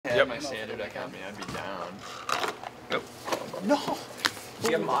had my standard deck on me, I'd be down. Nope. No! Do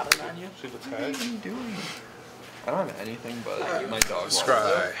you have modern on you? What are you doing? I don't have anything but my dog.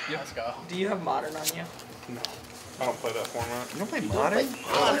 Scry. Yep. Let's go. Do you have modern on you? No. I don't play that format. You don't play modern?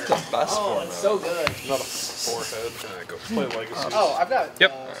 Oh, that's the best format. It's so good. Not a forehead. Go. Play Legacy. Oh, I've got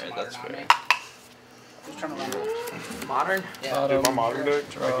Yep. Alright, that's on fair. me. Just trying to remember. Modern? Yeah. Dude, my modern deck,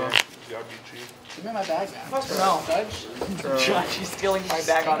 Draw. Give me my bag back. No. Judge? Judge, she's stealing my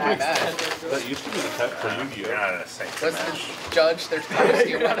bag on accident. That used to be the tech for Yu-Gi-Oh! You're not in a sanctioned What's match. the judge? They're trying to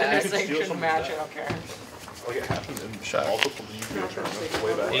steal my bag. Sanctioned match, I don't care. Like it happened in Shot. multiple Yu-Gi-Oh! tournaments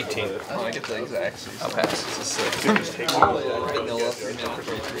way back. 18. Oh, I get the exact season. I'll pass. It's a 6. They just take Vanilla 3 mana,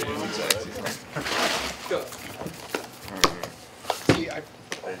 3/3 exact season. See, I've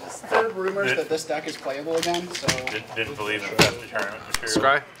heard rumors that this deck is playable again, so... Didn't believe in the tournament material.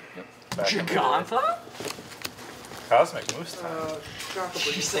 Scry. Gigantha? Cosmic Moose time.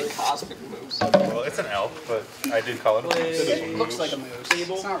 Did you say cosmic moves? Well, it's an elf, but I did call it a moose. It looks like a moose.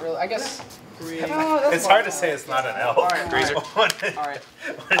 It's not really. I guess. It's hard to say it's not an elf. Alright, Freezer. When Alright.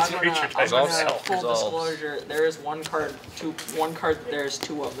 it's creature type Resolves. itself. Full Resolves. disclosure, there is one card there's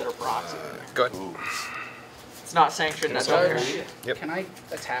two of that are proxy. Go ahead. It's not sanctioned, that's all here. Yep. Can I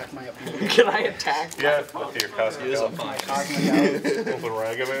attack my opponent? Can I attack? Yeah, with your Cosmic It is a Elf. fine. Cosmic Elf. With the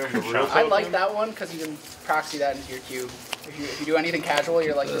Ragavan, the real I like that one because you can proxy that into your cube. If you do anything casual,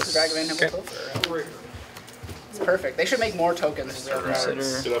 you're like, this is Ragavan Himmelhofer. It's perfect. They should make more tokens for their cards.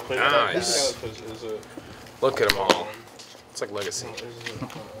 Consider. Did I play that? Nice. Is it Look at them all. It's like Legacy.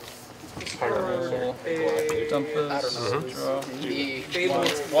 Roll. Dump I don't this. know. Draw. Maybe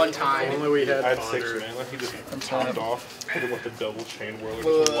one time. Only we had 6 mana. He just popped off, hit him with a double chain whirler,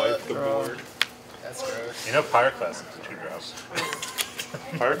 just wiped the board. That's gross. You know Pyroclasm is 2 drops.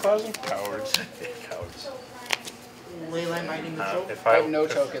 Pyroclasm? Cowards. Cowards. If I have no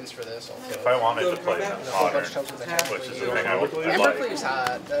if tokens for this. If I wanted to play There's a whole Modern, bunch of tokens I can't which is play. the thing I would like, Embercleave's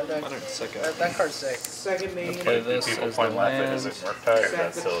hot. Modern's sick. That card's sick. Play do this people as point the left at land. is it Murktide, or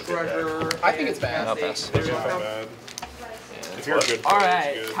that's still a good deck? I think it's bad. I'll pass. It's not bad. If you're a good player,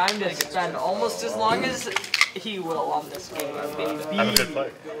 Alright, it's good. time to spend almost as long as he will on this game, baby. I'm a good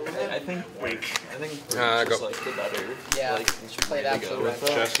player. I think Weak. go. Go. Like the better. Yeah, Like, you should play really that go for with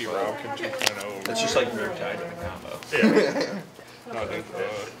red. that. Jesse Robkin 2.0. It's just like Murktide in a combo. Yeah. No, dude,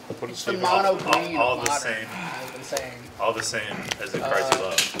 what is It's the Steven? mono green all the modern, same. I've been saying. All the same as the cards you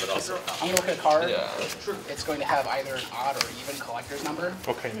love, but also I'm gonna look at a card. Yeah. It's going to have either an odd or even collector's number.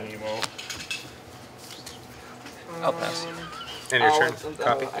 Okay, Nemo. I'll pass. And your turn.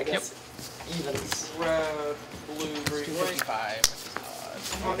 Copy. I guess evens. Red, blue, green,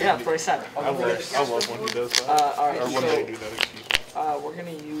 255. Yeah, 27. I love when he does that. Alright, Or when they do that, excuse me. we're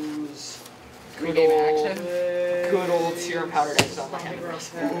gonna use Good game action. good old serum powdered eggs on my hand.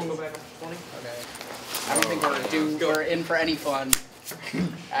 Okay. I don't think we're in for any fun.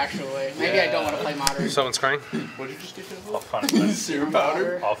 Actually, maybe I don't want to play modern. Someone's crying. What did you just get to? all fun and Serum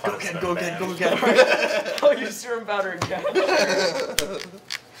powder. all fun and Go again. Oh, you serum powder again.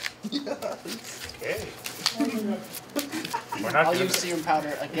 Okay. We're not I'll doing use it. serum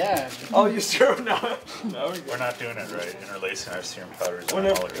powder again. Oh, you serum now. We're not doing it right. Interlacing our serum powders on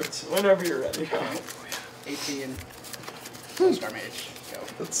mulligans. Whenever you're ready. 18. Star Mage. Go.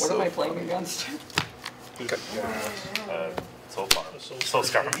 What am I playing against? Soul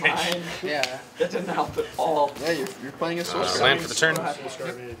Scar Mage. Yeah. That didn't help at all. Yeah, you're playing a source. Land for the turn.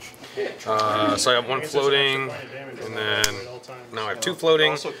 So I have 1 floating, and then now I have 2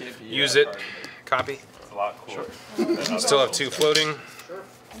 floating. Also can't be, Use it. Copy. It's a lot cooler. Still have 2 floating.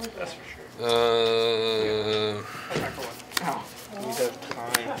 That's for sure. Oh. We have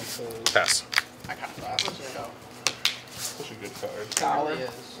time because Pass. I kind of thought. Go. such a good card. Dollar.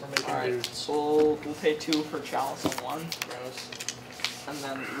 Alright, so we'll pay 2 for Chalice on 1. Gross. And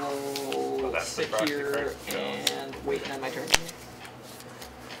then Oh, we'll that's the sit proxy here card. and wait and end my turn. It's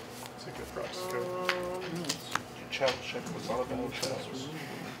a good proxy card. Challenge check was all about chalice.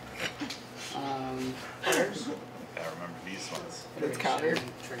 Gotta remember these ones. It's countered.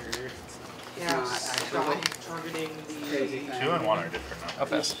 Trigger. Yeah, Not actually. targeting Crazy thing. 2 and 1 are different I'll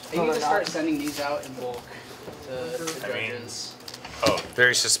numbers. pass. They need to start sending these out in bulk to I mean- judges. Oh,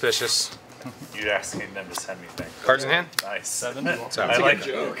 Very suspicious. you're asking them to send me things. Cards in hand? Nice. 7. I like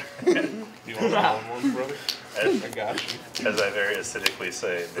joke. You want one, brother? I got you. As I very acidically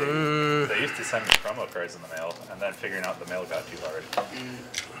say, they used to send me promo cards in the mail, and then figuring out the mail got too hard.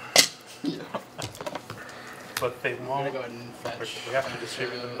 But they I'm gonna won't. go ahead and fetch. We have to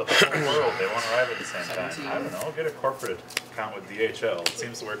distribute them to the whole world. They won't arrive at the same time. I don't know. Get a corporate account with DHL. It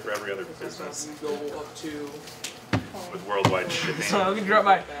seems to work for every other business. Go up to with worldwide shipping. So let me drop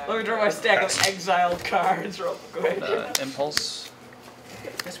my stack of exiled cards real quick. Impulse. I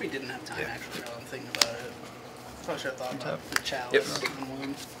guess we didn't have time actually. Now I'm thinking about it. Probably should have thought about the chalice. Yep. And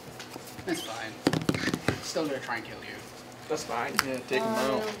one. It's fine. Still gonna try and kill you. That's fine. Yeah, take them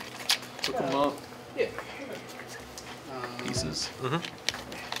out. Took them up. Yeah. Pieces. I'm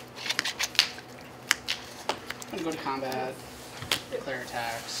gonna go to combat, declare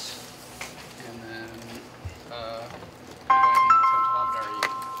attacks, and then I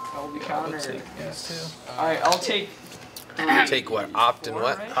will be countered. yes. Alright, I'll take. Take what? Opt and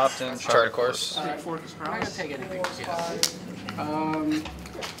what? Opt-in, chart course. I'm not gonna take anything just yet. I'm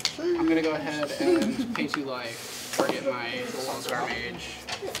gonna go ahead and pay 2 life. Target my Scar Mage.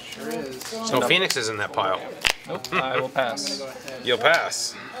 Sure is. So no phoenixes in that pile. Nope, I will I'm pass. gonna go ahead. You'll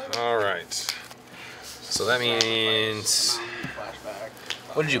pass. All right. So that means. Flashback.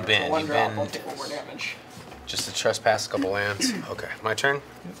 What did you bend? One You drop, I'll bend take 1 more damage. just to trespass a couple lands. Okay, my turn.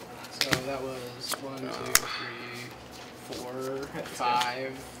 So that was 1, 2, 3, 4,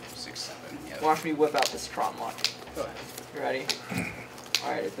 5, 6, 7. Yeah. Watch me whip out this Tron luck. Go ahead. You ready?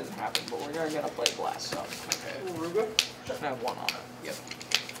 Alright, it didn't happen, but we're gonna play Blast Zone. Okay. I have 1 on it. Yep.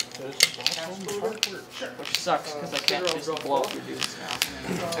 Which sucks, because I can't just blow up your dudes now.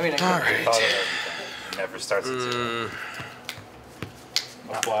 I mean, I All could. right. Thought of everything. It never starts at 0.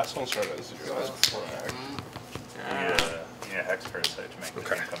 A blast won't start as zero. Yeah, Hex First to make the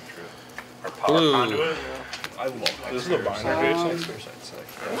Okay. dream come true. Or Power Blue. Conduit. I love that. This is a binder, Jason.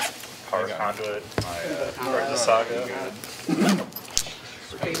 Power Conduit. My Art of the Saga.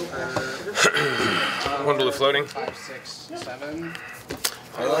 One blue floating. 5, 6, 7.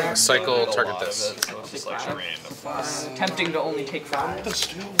 I like Cycle, a lot target of this. it, so it's just like random. Tempting to only take 5.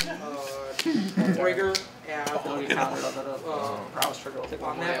 Trigger Ability counter of the browse trigger will take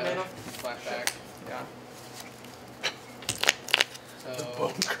 1 on more that damage. mana. Flashback. Yeah.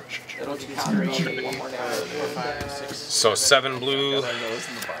 So, It'll be countered, I'll take 1 more 4, damage. 5, 6. So 7 blue. I know it's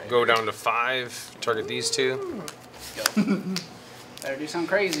in the binder. Go down to 5. Target these 2. Go. Better do something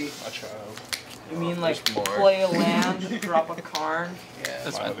crazy. My child. You mean like There's more. play a land, drop a card, Yeah.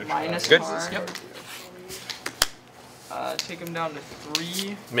 That's fine. minus Good. card? Yep. Take him down to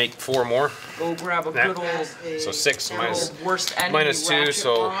 3. Make 4 more. Go grab a Nah. good old, So 6 good minus. old worst enemy minus 2, ratchet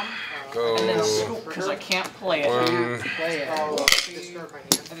so bomb, Go. and then scoop because I can't play it. 1. Play it. Discard my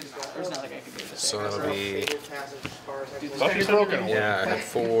hand. There's nothing I can do to So save that'll be. Thought you broken. Yeah, I got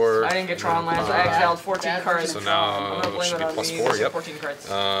 4. I didn't get Tron lands. I exiled 14 cards. So now I'm gonna it blame should it be on plus me. 4, yep. 14 cards.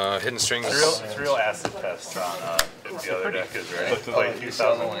 Hidden strings. It's real acid test on if the other deck is ready to play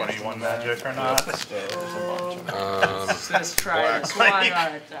 2021 Magic or not. Let's try this one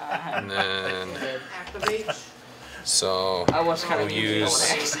at a time. And then. Activate. So. I was kind of We'll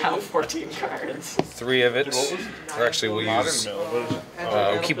used use- to exile 14 cards. 3 of it. Or actually, we'll Modern use. mill. What is it?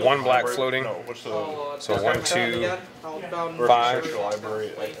 We'll keep 1 black floating. No, what's the So 1, 2, versus 5. search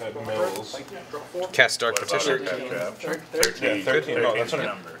library at mills? Cast Dark What's other Petition. deck trap? 13. 13. No, that's what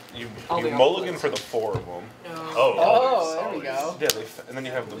number. you I'll be mulligan for the 4 of them. Oh, there we go. Yeah, and then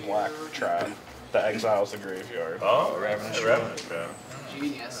you have the black trap that exiles the graveyard. Oh, Ravenous Trap.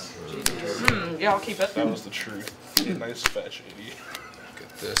 Genius. Yeah, I'll keep it. That was the truth. Nice fetch, idiot. Get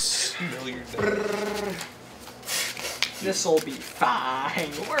this. Mill your deck. This'll be fine.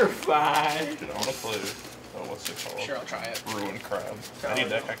 We're fine. Dude, I want to play. Oh, what's it called? Sure, I'll try it. Ruin Crab. Any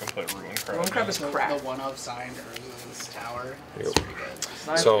deck I can put Ruin Crab. Ruin Crab is The crap. one of signed Urza's tower. Yep. It's pretty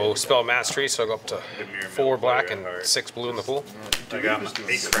good. So spell mastery, so I go up to 4 black and 6 blue in the pool. I got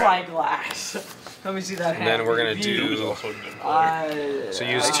 8 Spyglass. Let me see that And then we're gonna hand. It was do. also a good play. So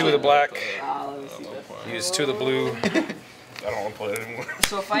use 2 of the black, Let me see this. use 2 of the blue. I don't want to play it anymore.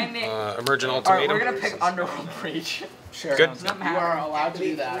 So if I name. Emergent Alright, Ultimatum. we're gonna pick Underworld Breach. Sure. Good. Doesn't You are matter. allowed to do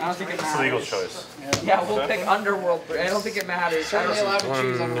I don't that. think it It's matters. legal choice. Yeah, we'll pick Underworld Breach. I don't think it matters. I Certainly don't, allowed to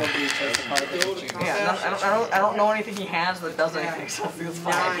choose One- Underworld Breach as a part of the teaching. yeah, I don't know anything he has that does anything, so I think it's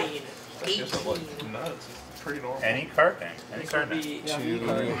fine. 9. It's just like nuts. It's pretty normal. Any card name. Any card name. Be,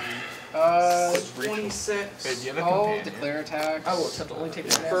 26. Oh, declare attack. I will attempt to only take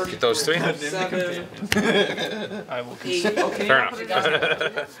one damage. Get those 3. 7. I will 8. Oh, can you Fair not put it down?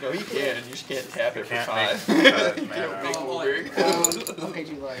 No, you can. You just can't tap it for Can't 5. make mana. Make it big. I'll pay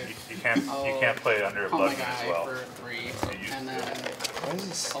 2 life. You can't play under Call my Blood Moon guy as well. for 3. And then Why is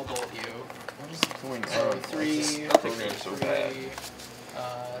this? I'll bolt you. What is going So on? 3, This 3, program's so bad.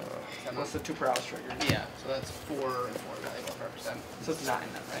 and What's the 2 per house trigger? yeah, so that's 4 and 4 valuable per percent. So it's 9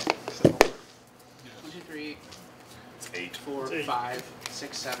 then, right? So 1, 2, 3, 8. 4, 5,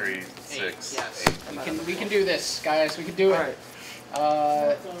 6, 7, 3, 8. 6, Yes, 8. we can do this, guys. We can do it.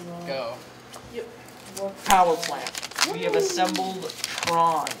 Alright, Go. power plant. We have assembled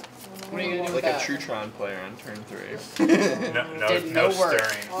Tron. What are you gonna do with Like a that? true Tron player on turn 3. Did No no work.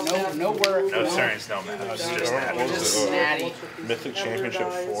 stirring. No work. No stirrings, no mana. It's just What was Just it? snatty. Mythic Championship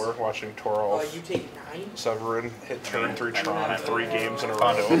 4, watching Torolf You take 9. Severin hit turn 3 Tron 3 games in a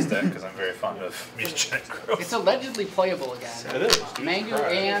fond of row. this deck because I'm very fond of mutagenic growth. It's allegedly playable again. It is, dude. Mangu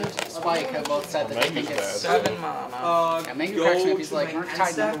Right. and Spike have both said that they think Mangu's it's. bad. 7 mana. Yeah, Mangu Go cracks me up. He's to like, my we're tied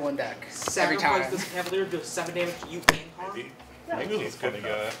handset, number 1 deck. Every Sacrifice time. this Cavalier, deal 7 damage to you and Karn. Maybe Mangu's a funny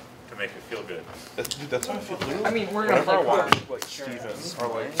guy. to make it feel good. Dude, that's how I feel. I mean, we're gonna Whenever I play watch Karn. like Steven or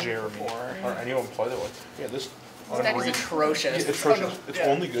like Jeremy or anyone play, they're like, yeah, this. This deck is atrocious. It's atrocious. It's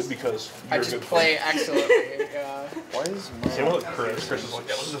only good because I you're a just good play player. excellently. Yeah. Why is Same my with Chris. Chris is like,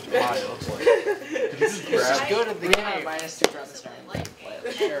 yeah, let's just file. It's like, did you just It's just grab? good at the We game. have -2 throughout the start.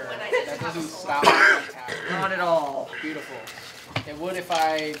 Sure. That doesn't stop my attack. Not at all. Beautiful. It would if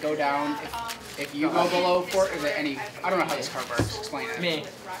I go down. If you go below 4, is it any? I don't know how this card works. Explain it. Me.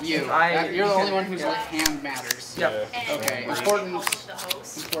 You. If You're the you only can- one whose yeah. like hand matters. Yep. Yeah. Okay.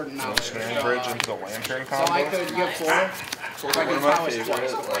 Important knowledge. Snare Bridge into the Lantern So I combo. could. You have 4. So if I One can of my power twice.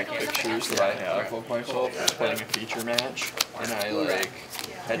 favorite like pictures that I have of myself is playing a feature match, and I like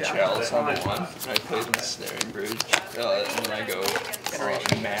had Chalice on the 1, and I played in the Snaring Bridge, and then I go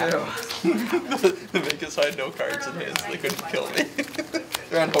mad. The Vegas had no cards in hands, they couldn't kill me.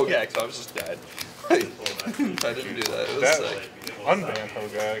 They're on Hogak, so I was just dead. I didn't do that. It was That sick. unbanned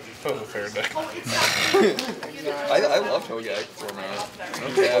Hogak. That was a fair deck. I loved Hogak format.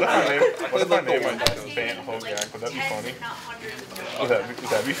 What if I name my deck Bant Hogak? Would that be funny? Would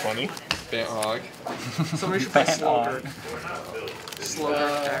that be funny? Bant Hog. Somebody should play Slowbird.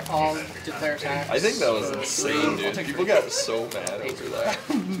 Slowbird attack. All declare attacks. I think that was insane, dude. People got so mad over that.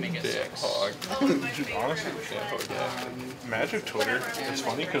 Make it Bant 6. Hog. Dude, honestly, Bant Hogak. Magic Twitter, it's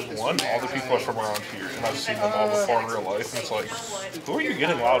funny because one, all the people are from around here, and I've seen them all before in real life, and it's like, who are you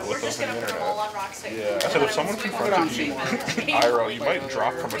getting loud with over the internet? Yeah. I said, if someone confronted you, IRL, you might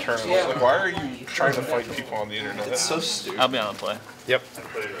drop from a tournament. Like, why are you trying to fight people on the internet? It's so stupid. I'll be on the play. Yep.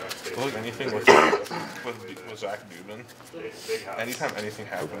 Look, anything with Zach Dubin, anytime anything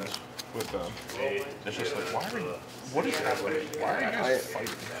happens with them, it's just like, why are you, what is happening? Why are you guys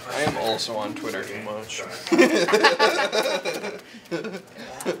fighting? I am also on Twitter too much.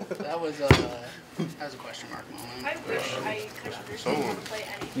 That was a question mark moment. So,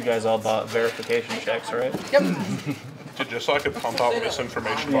 You guys all bought verification checks, right? Yep. just so I could pump out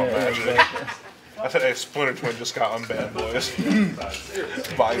misinformation about Magic. exactly. I said, hey, Splinter Twin just got unbanned, boys.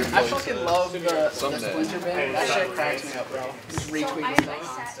 Buy your I place. fucking love the Someday. Splinter Bin. That shit cracks me up, bro. Just retweet this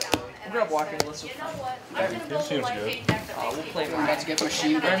thing. We'll grab walking list of fun. It seems good. We'll play I'm about to get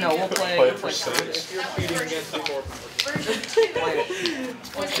machine Or gun. no, we'll Play play. it for 6. You're feeding against the 4 Play it.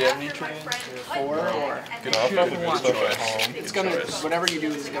 Do you have any trains? 4 or Get off the good stuff at home. it's gonna whatever you do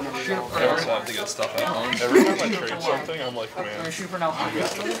is gonna result. I also have to get stuff at home. Every time I trade something, I'm like, We're man. gonna shoot for now. Like,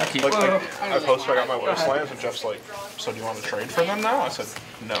 I posted, I got my wastelands, and Jeff's like, so do you want to trade for them now? I said,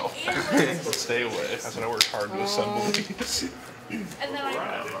 no. Stay away. I said, I worked hard to assemble these.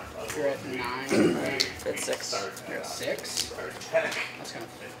 You're at 9, right? It's 6. You're at 6. That's kind of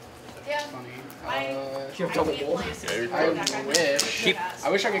funny. You have double bolt. I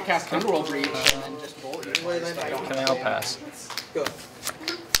wish I could cast Underworld Reach and then just bolt you. But I don't Can I have all to. pass?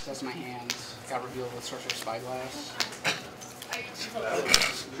 That's my hands. Got revealed with Sorcerer's Spyglass.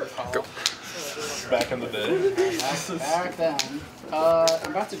 Go. Back in the day. Back then.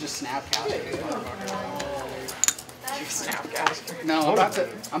 I'm about to just snap cast this motherfucker. Snapcaster. No,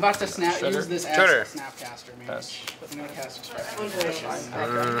 I'm about to snap use this as Shredder. a snapcaster mage. Pass. I'm gonna cast Express.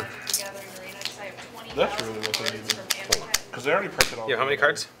 That's really what they needed. Because they already printed all Yeah, how many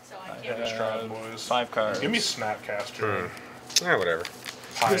cards? Stride boys. 5 cards. Give me Snapcaster. Yeah, whatever.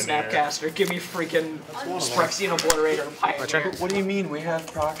 Give me Pioneer. Snapcaster. Give me freaking Phyrexian Obliterator. My turn. What do you mean? We have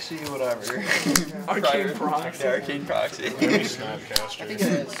proxy, whatever. Arcane Proxy. The arcane proxy. Give me I think Snapcaster. it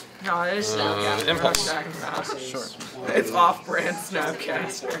is. No, it is Snapcaster. Impulse. Sure. It's off-brand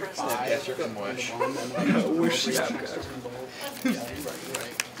Snapcaster. Snapcaster from Wish. Wish Snapcaster.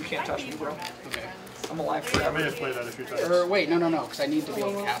 You can't touch me, bro. Okay. I'm alive I forever. may have played that a few times. Or wait, no, because I need to be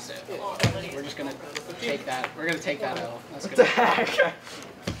able to cast it. We're just gonna take that. We're gonna take that L. That's What the good. heck?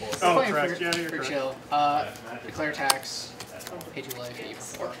 Oh, Playing correct. for, Yeah, you're for correct. chill. Declare tax. Pay 2 life. E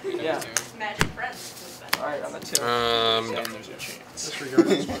for 4. Yeah. Alright, I'm at 2. And there's a chance. Disregard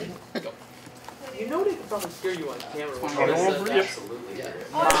this money. You know they can probably hear you on camera. Underworld Reach? Absolutely.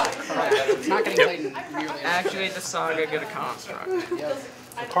 It's not getting played in nearly as Activate the Saga, get a construct. Yep.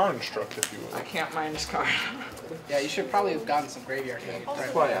 A car instruct, if you will. I can't mind this card. Yeah, you should probably have gotten some graveyard hit.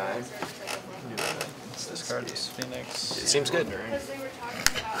 FYI. discard this Phoenix. It seems good.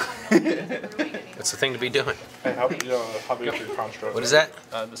 That's the thing to be doing. Hey, how big is your construct? What is that?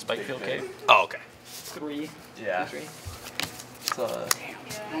 The Spikefield Cave. Oh, okay. 3. Yeah. 3. So,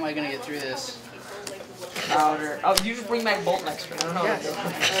 How am I gonna get through this? Powder. Oh, you just bring back Bolt next turn. I don't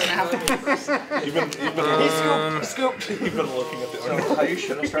know. You've been Scoop. you've been looking at the so how you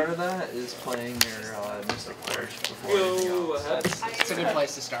should have started that is playing your Mystic first before anything Go else. ahead. It's a good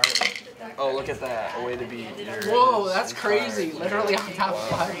place to start. Oh, look at that. A way to beat your... Whoa, that's crazy. Literally on top of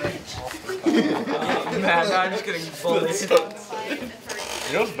 5 range. Man, no, I'm just getting bullied.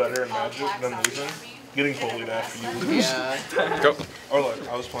 You know what's better in Magic than losing? Getting bullied after you lose. Yeah. Go. Or like,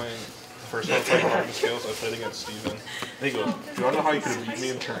 I was playing, the first time I played Harvest Scales, I played against Steven. And he goes, do you want to know how you could have beat me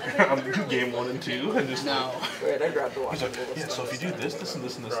in turn on game 1 and 2? And just No. Wait, I grabbed the watch. he's like, yeah, so if you do this, this, and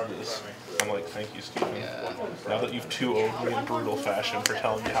this, and this, and this. I'm like, thank you, Steven. Yeah. Now that you've 2-0'd me in brutal fashion for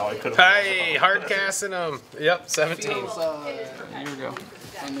telling me how I could have. Hey, hard casting them. Yep, 17. Feels, Here we go.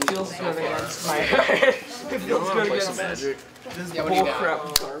 Feels good against my head. It feels good against Magic. this Yeah, what do you got?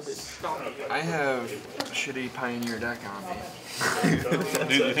 bullcrap garbage. I have a shitty Pioneer deck on me.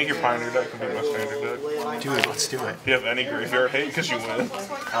 Do you think your Pioneer deck can beat my standard deck? Dude, let's do it. Do you have any graveyard hate because you win?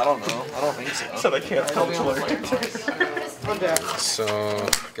 I don't know. I don't think so. Said I can't tell you. So, I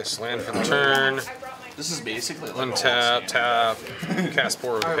guess land for the turn. This is basically like Untap, tap, cast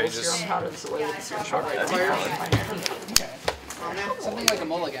 4 of the Alright, pages. Serum Powder is the way with the Serum Powder. something like a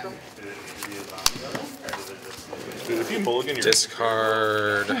mulligan. Dude, if you mulligan, you're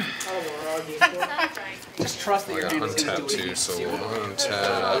Discard. Just trust that I your got hand is going untap to do too, it. so we'll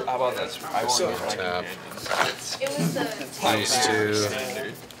untap. How about this? I want to get Tap. It was the These two.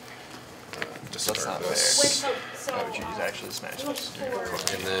 standard. That's Discard not fair. this. I would use actually smash this.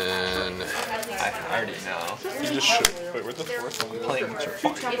 And then I already know. You just should. Wait, where's the fourth one? Playing with your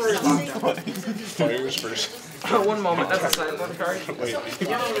Fires first. One moment, that's a sideboard card.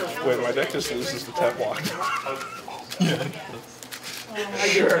 Wait, my deck just loses the tap lock. No,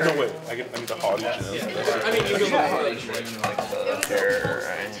 wait, I need the haughty gem. I mean, you can buy it. Like the terror,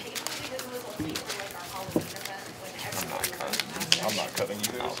 right? I'm not cutting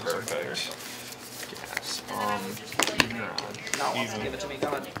you guys. It's okay. Yes. Neuron. No, Easy. give it to me,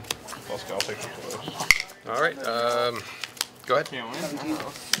 God. Let's go, I'll take the play. all right. Go ahead. Can't win? I don't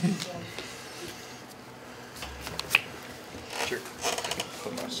know. Sure.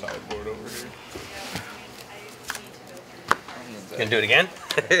 Put my sideboard over here. Gonna do it again?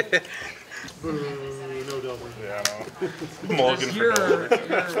 Yeah, I know. Mulligan for no.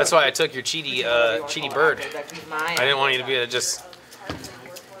 That's why I took your cheaty bird. I didn't want you to be able to just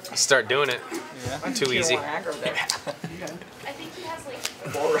start doing it too easy. I think he has like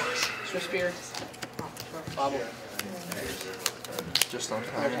Bull Rush. Swift Spear. Bobble. Just on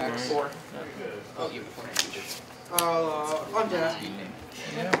Attack time. 4. Oh, you Untap.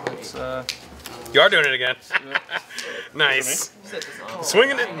 Yeah, let's You are doing it again. Nice.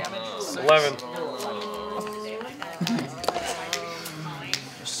 Swinging it. 11.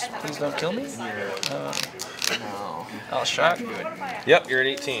 just please don't kill me. No. I'll shock. Yep, you're at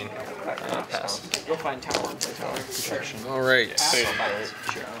 18. Pass. You'll find Tower. All right.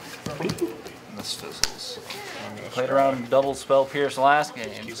 And this fizzles. Played around double spell pierce last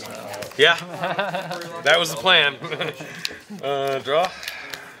game. So. Yeah, that was the plan. Draw.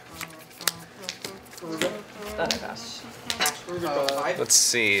 That I pass. Let's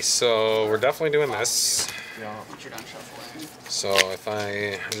see. So we're definitely doing this. Once you're done shuffling. So if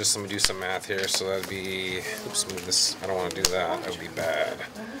I'm just gonna do some math here. So that'd be. Oops, move this. I don't want to do that. That would be bad.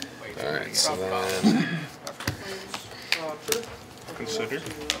 All right. So then. Consider.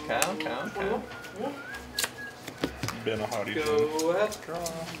 Count. Been a haughty gem. Go ahead.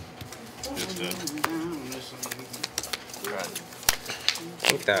 Just did. I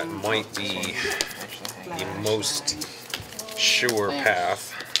think that might be the most sure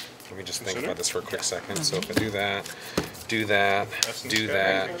path. Let me just think about this for a quick second. So if I do that, do that, do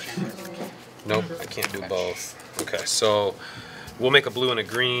that. Nope, I can't do both. Okay, so we'll make a blue and a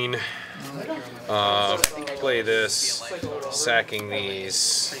green. Play this, sacking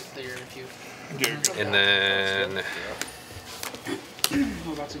these, and then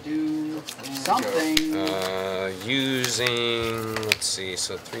I'm about to do something. using, let's see,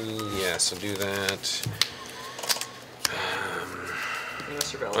 so 3, yeah, so do that.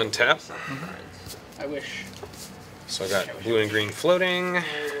 Untap. I wish. So I got blue and green floating.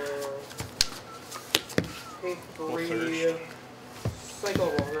 Take 3. Cycle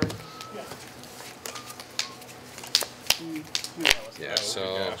over. Yeah,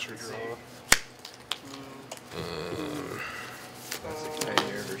 so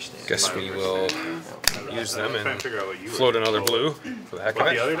Pioneer versus Guess we will use them Trying to and figure out what you float another blue for the heck of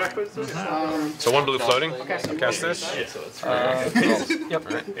What the other it. deck was? So one blue floating. Cast this. Yep.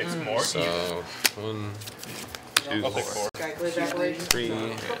 Alright. It's more. So 1, 2, I'll take 4.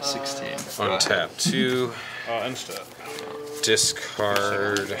 3, 16. untap 2, Instead.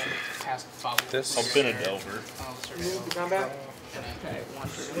 discard Cast Bobble. this. I'll bin a Delver. Oh, sorry. Move the combat.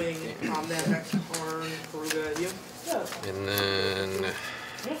 Swing combat next turn. Peruga you. And then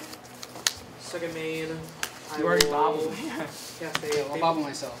Second main. You already bobbled. Cast a I'll bobble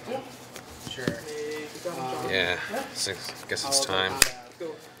myself. Sure. yeah, so I guess it's time.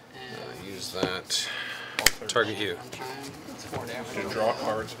 Go. Use that. Target you. It's 4 damage. You draw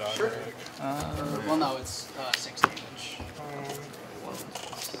cards, die. Sure. Well, no, it's 6 damage.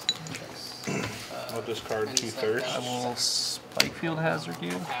 I'll discard 2 thirsts. I will Spike Field Hazard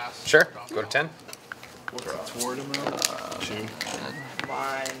you. Pass. Sure. Go to 10. Toward him out. 2.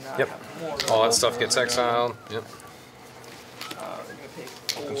 Mine. Yep. All that stuff gets exiled. Yep.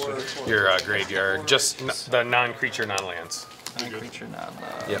 Your graveyard, just the non-creature, non-lands. Non-creature,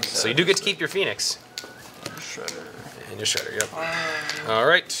 Yep. So you do get to keep your Phoenix Shredder. and your Shredder. Yep. All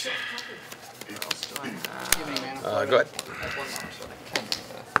right. Go ahead.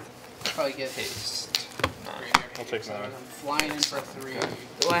 Probably get Haste. I'll take 9. I'm flying in for 3.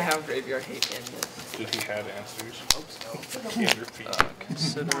 Do I have graveyard hate in this? Did he have answers? Hope so. Hand your feet.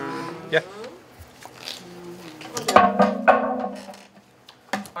 Consider. Yeah.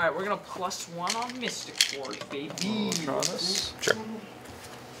 Alright, we're gonna +1 on Mystic Force, baby. Draw this. Sure.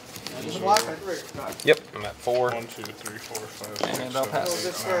 There's a blocker. Yep. I'm at 4. 1, 2, 3, 4, 5, 6, And I'll 7, pass. 8, So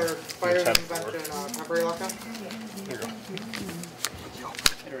this 9. for fire invention, temporary lockdown? Here you go.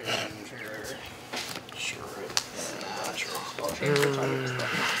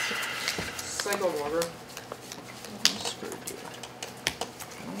 Cycle Motor.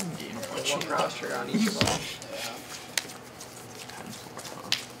 One cross trigger on each of them.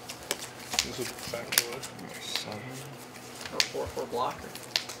 This is back to it. 4/4 blocker.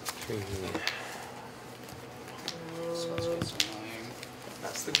 3.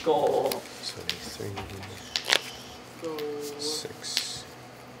 That's the goal. So 3, Go 6.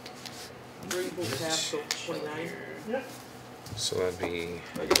 3 equals half, so 29. So that'd be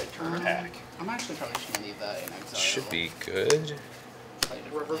I get a turn. Hack. I'm actually probably just gonna leave that in exile. should be good.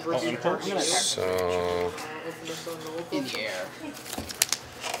 Reverse your turn. So Open this on the In local. the air.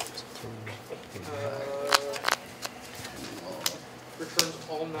 Returns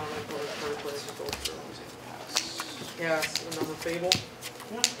all non-recorded card players to go through. Yes, another Fable.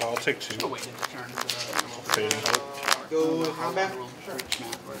 I'll take 2. Waited to turn for the Fade into it. Go combat.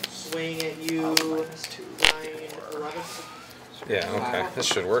 Swing at you. 9, 11. yeah, okay, this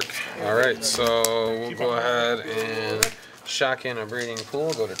should work. All right, so we'll go ahead and shock in a breeding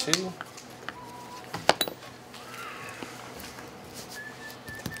pool. Go to 2.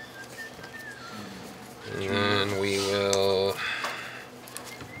 And then we will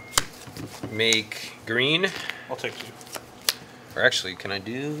make green. I'll take 2. Or actually, can I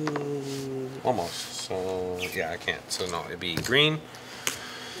do almost? So yeah, I can't. So no, it'd be green.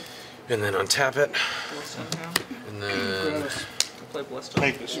 And then untap it. And then Play Ballista.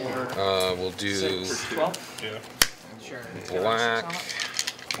 Make this more. we'll do 12. Yeah. Sure. black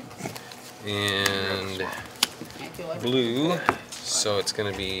and blue. So it's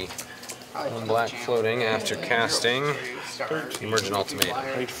gonna be one black floating after casting Emergent Ultimatum.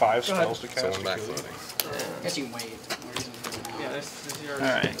 I need 5 spells to cast. So one black to kill it. floating. Guess you can wait. Yeah, this is yours.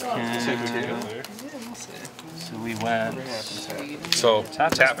 Alright. Take 2 there. So we went. So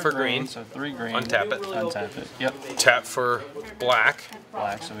tap for green, So 3 green. untap it, Untap it. Yep. tap for black,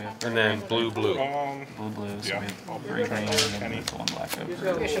 Black. So we have 3 and then blue. blue. So Yeah. we have 3 green and then we have 1 black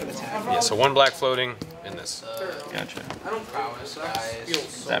over. Yeah, so one black floating in this. Gotcha. Prowess,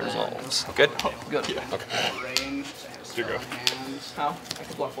 guys. That resolves. Good? Good. Range. Here you go. Hands. How? I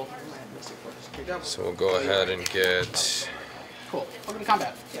can block both of them. I have Mystic Force. So we'll go ahead and get, Cool. Welcome to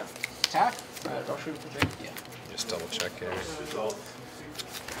combat. Yeah. Attack. I'll shoot with the big. Yeah. just double check here.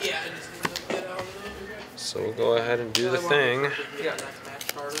 Yeah, I just need to get out of So we'll go ahead and do the thing. there. Yeah, next match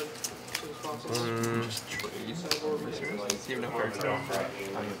started. As soon as possible.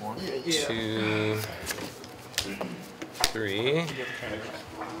 Yeah. 2, 3.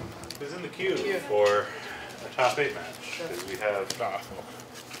 Who's in the queue for a top 8 match? Because we have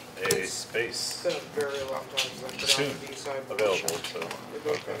a space It's been a very long time since I've been on the B side. available, so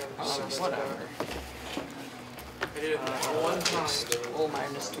Whatever. I did it one time. Oh,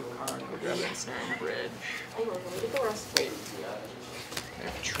 -2 card. We're grabbing Snaring Bridge. Hold on, let me get the rest. Wait. I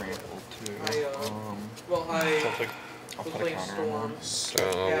have trample too. Well, I. I'll take was playing Storm. So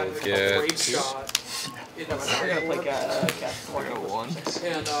Had we'll a great get. shot. We're gonna play cast 101.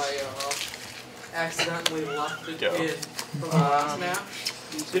 And I accidentally left it in from the last match.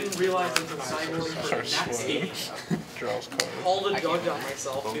 Didn't realize until sideboarding for the next game. Draws card. Called a judge on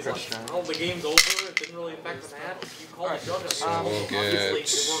myself. He's like, oh, the game's over. It didn't really affect the match. You called a judge on yourself. we'll Obviously, get-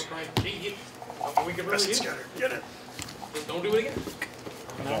 they weren't trying to cheat. Nothing we can really do. Get it. Just don't do it again.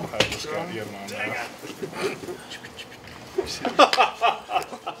 I don't have this goddamn on now.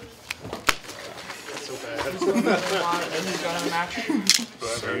 So bad. So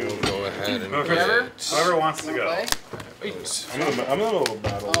we'll go ahead and Whoever, get. whoever wants to go. Play? I'm in the middle of a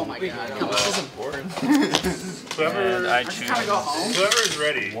battle. Oh my god. No. This isn't boring. Whoever, I I'm just choose trying to go home. whoever's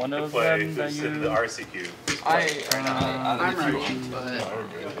ready one to of play them that who's in you. the RCQ. I'm ready, but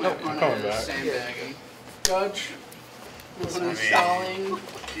I'm coming back. sandbagging. Judge. Was mean- installing.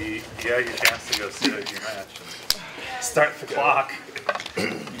 You got your chance to go sit out your match and start the clock.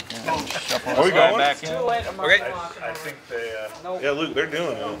 Are we going? Back in. Okay. I think they, yeah, Luke, they're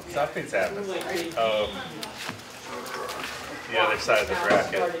doing it. Something's happening. The other side of the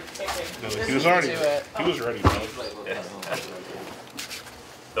bracket. No, he was already. He was ready. Man. Yeah.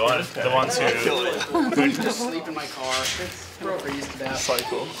 The ones who Just sleep in my car. Freeze to death.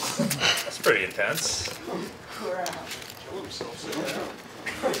 Cycle. that's pretty intense.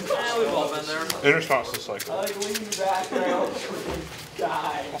 Yeah, we've all been there. In response to cycle.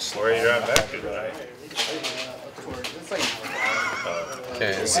 Where are you at back to, right? It's like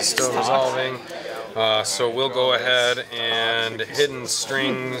Okay, this is still resolving. So we'll go ahead and hidden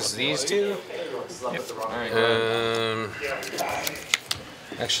strings these two.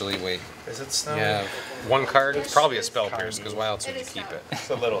 Actually, wait. Is it snow? Yeah, one card, probably a spell pierce, because why else would you keep it? It's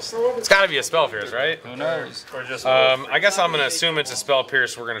a little. It's got to be a spell pierce, right? Who knows? Or just. I guess I'm gonna assume it's a spell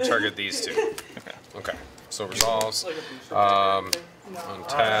pierce. We're gonna target these two. Okay. So resolves. Untap.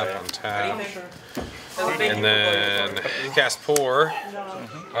 And then cast pour,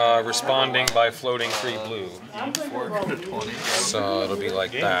 responding by floating 3 blue. 4 to 20. So it'll be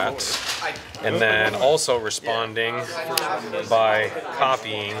like that. And then also responding by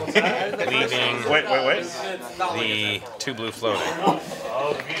copying, leaving Wait. the 2 blue floating.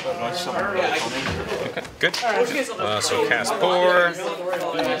 Okay, good. So cast pour. So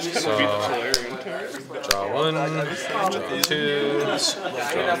draw 1, draw 2, draw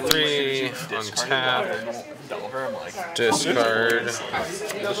 3, untap, Delver, I'm like, discard.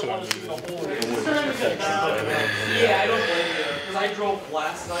 Yeah, I don't blame you. Because I drove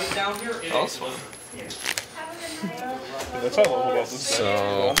last night down here. And also. That's how I love about this deck.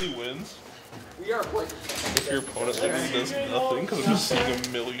 So- It only wins we are playing. if your opponent like does nothing because I'm just seeing a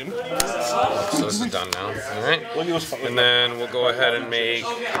million. So this is done now. All right. Like it was fun. And then we'll go ahead and make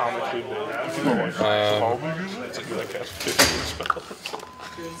Comically big. People are like, how big is it? It's like you like cast 15 spells.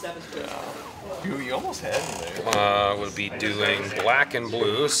 You almost had me there. would be doing black and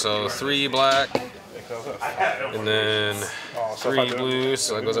blue. So 3 black, and then 3 blue.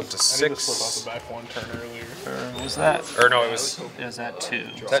 So that goes up to I need to slip 6. out the back one turn earlier. What was that? Or no, it was Is that 2?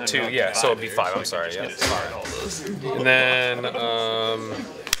 that 2. Yeah. So it'd be 5. I'm sorry. Yeah. And then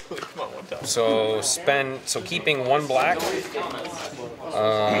so keeping 1 black.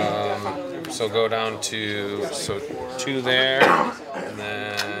 So go down to 2 there, and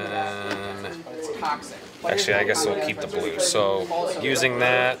then toxic. actually I guess we'll keep the blue. So using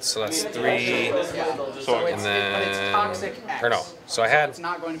that, so that's 3, and then or no. So I had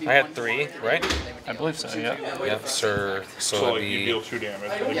 3, right? I believe so, yeah. Yep, sir. So So it'd like you be deal 2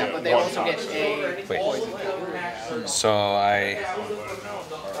 damage. And you Yeah, get but they 1 also get toxic. a wait. So I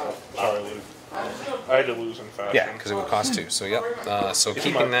Sorry, Luke. I had to lose in fashion. yeah, because it would cost 2. So yep. So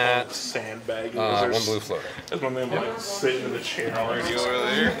keeping that Sandbagging. 1 blue floater. That's my man like sitting in the chair already over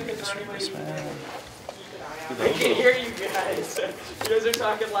there. I can't hear you guys. You guys are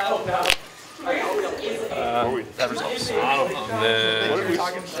talking loud now. That resolves. And then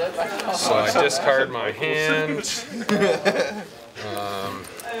so I discard my hand.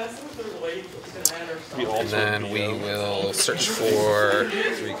 And then we will search for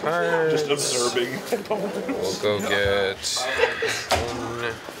 3 cards. Just observing. We'll go get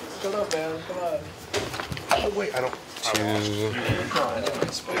 1, Come on, man. Come on. Oh wait, I don't. 2,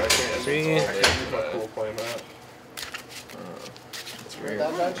 3. Cool playing that. It's weird.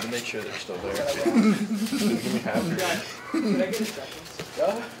 I'll make sure they're still there. Give me half.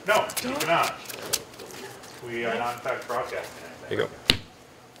 No, you cannot. We are not in fact broadcasting anything. Here you go.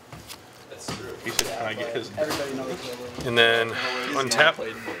 He said, can I get his? Everybody knows what And then untap.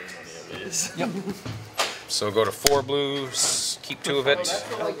 Played more than any of these. Yep. So go to 4 blues, keep 2 of it. That's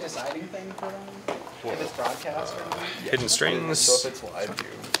the like deciding thing for them. if it's broadcast or not. Hidden strings. So if it's live view.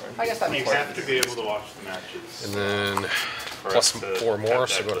 I guess that You makes have sense. to be able to watch the matches. And then for plus us to 4 more, have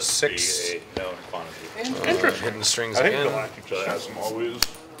so that go to list 6. be a known quantity. Interesting. Hidden strings I think again. Galactic just has them always.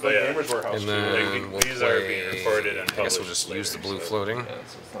 But yeah, Gamers Warehouse And too. then we'll these are being play. recorded and I guess we'll published just use the later, blue so floating. Yeah,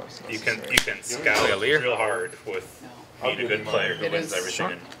 so it's not you can Play scout a Lear? real hard with being a good player who It wins is- everything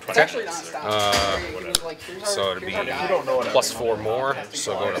in It's 20 actually not minutes. stopped. It was like, here's our- So it'd here's be our guy. You don't know what plus 4 more,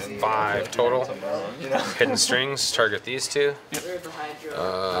 so go to 5 total. you know? Hidden strings, target these two. There's the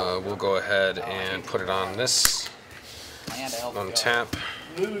hydro. We'll go ahead and put it on this. Land elf, On go. tap.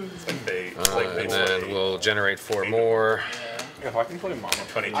 They And then we'll generate 4 more. Yeah, if I can play Mama.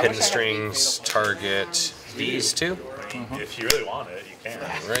 20 I Hidden wish I had strings, target these two. If you really want it, you can.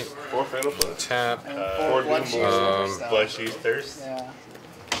 Right. 4 Fatal Foot. Tap. And Four blood Doom shield Balls. stuff. Blood Sheath Thirst. Yeah.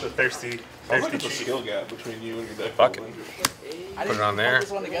 The thirsty. Sounds like Thirsty it's a skill gap between you and your deck. Bucket. I Put it didn't on there. put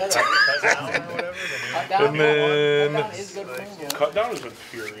this one together. cut down or whatever. Cut down, And then- cut down is good removal. Cut down is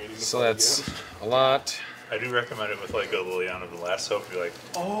infuriating. So that's a lot. I do recommend it with like a Liliana of the Last Hope. You're like,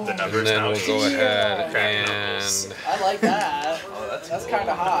 Oh, the And numbers then now. we'll go ahead Crack knuckles. and I like that. that's That's cool. kind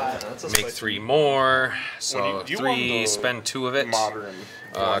of hot. That's a make spicy 3 more. So When you won 3, the spend 2 of it. Modern.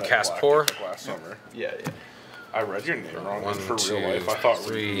 Cast Galactic pour. Last summer. Yeah, yeah. I read your name wrong. One, and for two, real life, I thought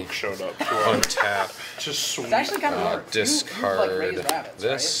 3. Reebok showed up. To our Untap. just sweet. It's actually kind of hard. Discard you like raised rabbits, I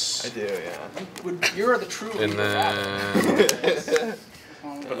this. do, yeah. You're the true And leader rabbit. then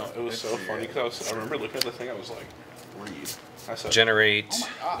But no, it was so funny because I remember looking at the thing. I was like, read. I said, generate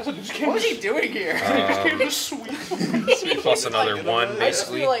God. I just What was he doing here? came to sweet. plus another 1 I just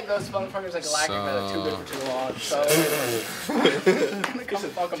basically. feel like those motherfuckers like Galactic are too good for too long. So I'm gonna come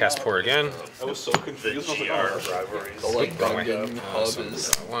fuck 'em Cast up. pour again. I was so The confused. I was like, GR oh, rivalries. The like Going. Gungan hub So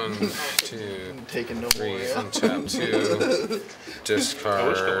is 1, 2, taking no 3. more. Untap 2. I wish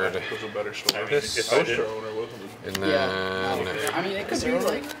Discard. Galactic was a better story. I mean, This. if I I wish did, their owner wasn't. And Yeah. then I mean, it could be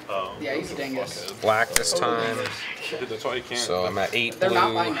like, um, yeah, he's a dingus. black this time. Dude, that's all you can. So I'm at 8 They're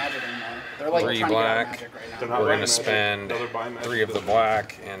not buying blue. Magic anymore. They're like 3 trying to get out of black. Magic right They're now. not We're buying gonna Magic. spend No, they're buying Magic 3 of the this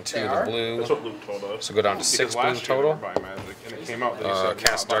black and 2 They of are? the blue. That's what Luke told us. So go down to Because 6 blue last year total. they were buying Magic, and it came out that they said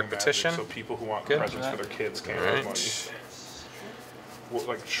Cast we're not Dark buying Petition. Magic, so people who want Good. presents for their kids can't have money. Alright.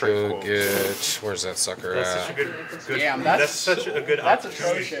 Like straight Go quotes. get. Where's that sucker that's such a at? good Damn, that's that's such a good that's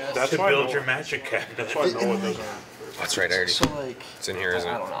opportunity atrocious. That's to why I build know- your Magic cabinet. That's why I know what those are. That's right, I already. So like, It's in here, isn't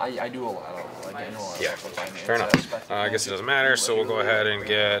I it? don't know. I do a lot. I don't know. Like I know a lot Yeah, about finance fair enough. aspect of I guess it Magic. doesn't matter, so we'll go ahead and The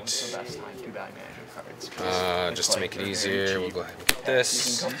get, best time to buy Magic cards. 'cause it's just to like make it they're very easier, we'll cheap. go ahead and get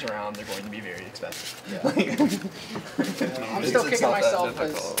Season this. comes around, they're going to be very expensive. I'm still kicking myself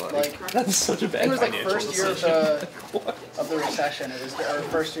because like That's such a bad it was like financial first year decision. of the recession. It was or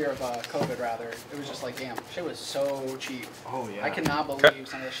first year of COVID rather. It was just like damn, shit was so cheap. Oh yeah. I cannot believe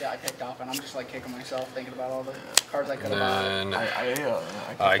some of the shit I picked up, and I'm just like kicking myself thinking about all the cards I could And have bought. then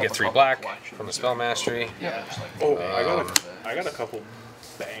I I get 3 black from the Spell Mastery. Yeah. Oh, I got a couple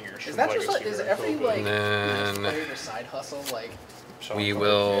bangers. Is from that just like Legacy is during every COVID. like And then player to side hustle like we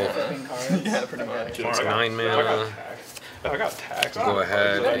will flipping cards? Yeah, pretty much. Dude, It's I got- 9 mana. I got taxed. Go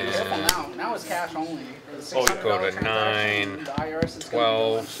ahead You gotta be careful and now. Now it's cash only. Oh, yeah. go to 9,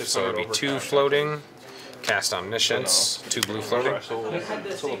 12, so it'd be 2 floating. Cast Omniscience, 2 blue floating.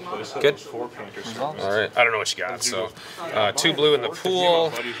 Good. Alright, I don't know what you got, so 2 blue in the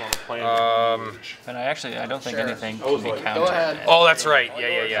pool. And I don't think anything I was can be like, counted. Go ahead. Oh, that's right,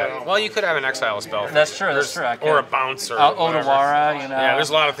 yeah. Well, you could have an exile spell. That's true, that's true. I Or a could. bounce or whatever. Odawara, you know. Yeah, there's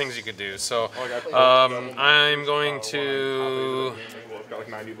a lot of things you could do. So I'm going to,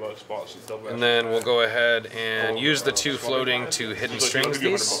 and then we'll go ahead and use the 2 floating to hidden strings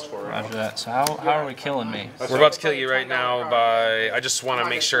these. Roger that. So how are we killing me? We're about to kill you right now by, I just want to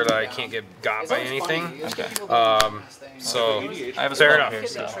make sure that I can't get got by anything. So I have a fair spell enough. here,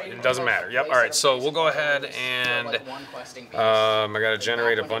 so. It doesn't matter. Yep. All right. So we'll go ahead and I got to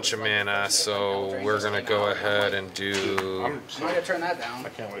generate a bunch of mana. So we're gonna go ahead and do. I'm gonna turn that down.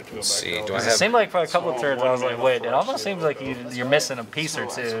 Let's see. Do I It have? seemed like for a couple of turns I was like, wait, it almost seems like you're missing a piece or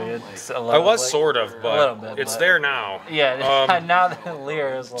two. It's a little, I was like- sort of, little but bit, it's but- there now. Yeah, now that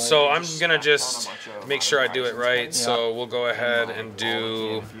Lear is like. So I'm gonna just make sure I do it right. So we'll go ahead and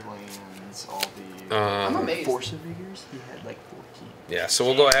do. I'm amazed. Force figures, he had like 14. Yeah. So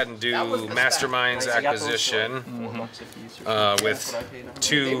we'll go ahead and do That was the Mastermind's spec. Acquisition with They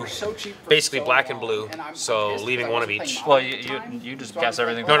 2, were so cheap for basically so black and long, blue. and I'm So pissed leaving because I one of wasn't each. playing Well, Magic at the time. you just So I'm guess just like,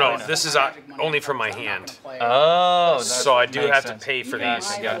 everything. well, No, I no, don't this have is Magic money only for from my this, I'm not hand. gonna play. Oh, So I do makes have to sense. pay for Even these.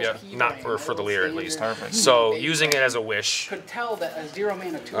 my Yep, little yep. key Not ring, for the little Lear at standard least. Perfect. So base using it ring as a wish. could tell that a 0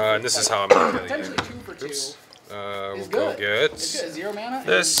 mana 2 And this is how I'm gonna kill you. potentially 2 for 2 Oops. We'll is go good. It's get. good. 0 mana.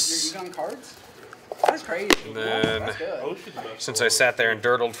 this. You're on cards. That's crazy. And then, That's good. since I sat there and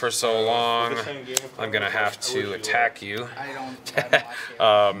dirtled for so long, I'm gonna have to attack you. I don't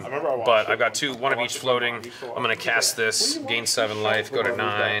But I've got one of each floating. I'm gonna cast this, gain 7 life, go to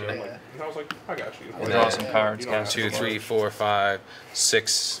 9. And I was like, I got you. Draw some cards. 1, 2, 3, 4, 5,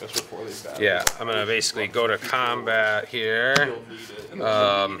 6. That's before they battle. Yeah, I'm gonna basically go to combat here, and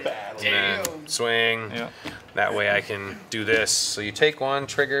then swing. Yeah. That way I can do this. So you take 1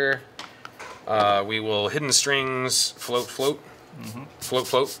 trigger. We will hidden strings, float, float, float,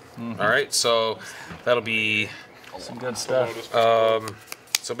 float. All right, so that'll be Some good stuff.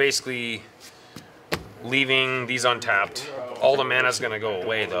 so basically leaving these untapped. All the mana's gonna go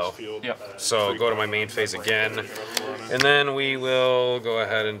away though. Yep. So go to my main phase again, and then we will go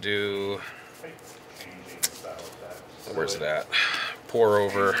ahead and do. Where's it at? Pour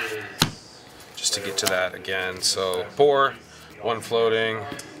over, just to get to that again. So pour, 1 floating,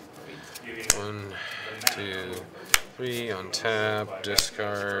 1, 2, 3, untap,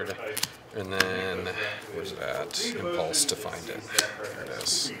 discard, and then where's it at? Impulse to find it. There it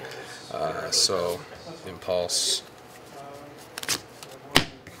is. So impulse.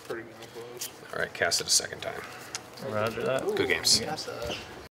 Pretty damn close. All right, cast it a second time. Roger that. Good games. That's